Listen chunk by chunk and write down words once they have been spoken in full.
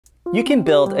You can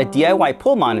build a DIY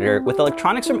pool monitor with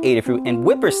electronics from Adafruit and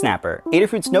WipperSnapper,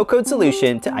 Adafruit's no-code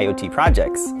solution to IoT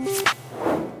projects.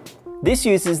 This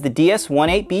uses the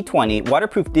DS18B20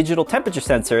 waterproof digital temperature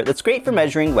sensor that's great for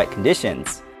measuring wet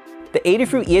conditions. The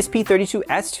Adafruit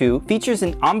ESP32S2 features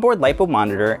an onboard LiPo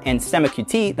monitor and STEMMA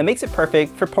QT that makes it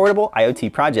perfect for portable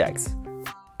IoT projects.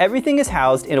 Everything is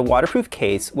housed in a waterproof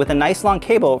case with a nice long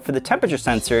cable for the temperature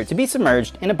sensor to be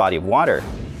submerged in a body of water.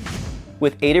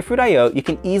 With Adafruit IO, you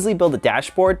can easily build a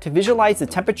dashboard to visualize the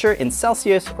temperature in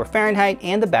Celsius or Fahrenheit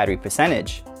and the battery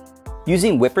percentage.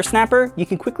 Using WipperSnapper, you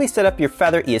can quickly set up your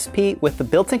Feather ESP with the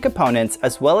built-in components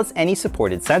as well as any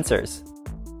supported sensors.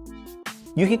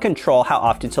 You can control how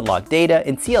often to log data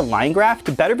and see a line graph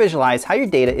to better visualize how your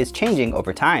data is changing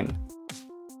over time.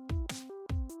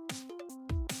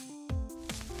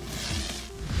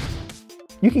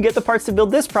 You can get the parts to build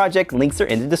this project, links are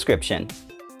in the description.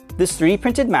 This 3D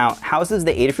printed mount houses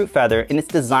the Adafruit Feather and it's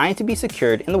designed to be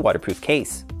secured in the waterproof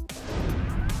case.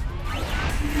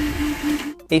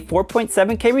 A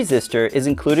 4.7K resistor is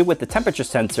included with the temperature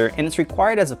sensor and it's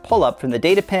required as a pull-up from the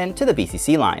data pin to the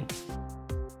VCC line.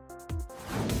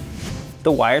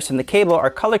 The wires from the cable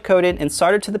are color-coded and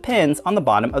soldered to the pins on the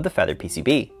bottom of the Feather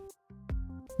PCB.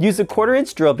 Use a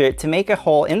 1/4-inch drill bit to make a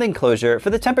hole in the enclosure for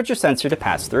the temperature sensor to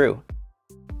pass through.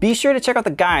 Be sure to check out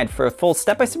the guide for a full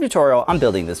step-by-step tutorial on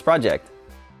building this project.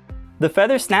 The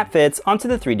Feather snap fits onto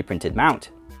the 3D printed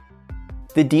mount.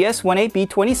 The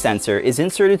DS18B20 sensor is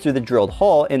inserted through the drilled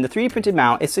hole and the 3D printed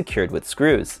mount is secured with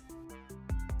screws.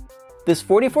 This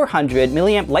 4400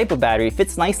 mAh LiPo battery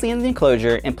fits nicely in the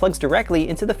enclosure and plugs directly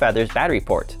into the Feather's battery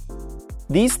port.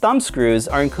 These thumb screws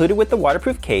are included with the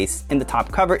waterproof case and the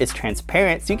top cover is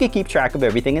transparent so you can keep track of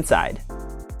everything inside.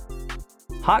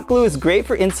 Hot glue is great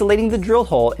for insulating the drill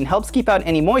hole and helps keep out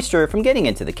any moisture from getting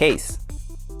into the case.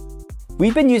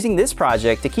 We've been using this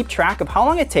project to keep track of how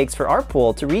long it takes for our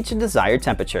pool to reach a desired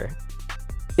temperature.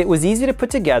 It was easy to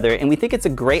put together and we think it's a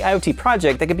great IoT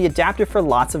project that can be adapted for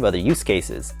lots of other use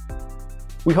cases.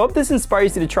 We hope this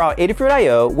inspires you to try out Adafruit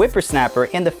IO,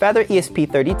 WipperSnapper, and the Feather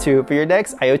ESP32 for your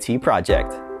next IoT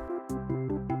project.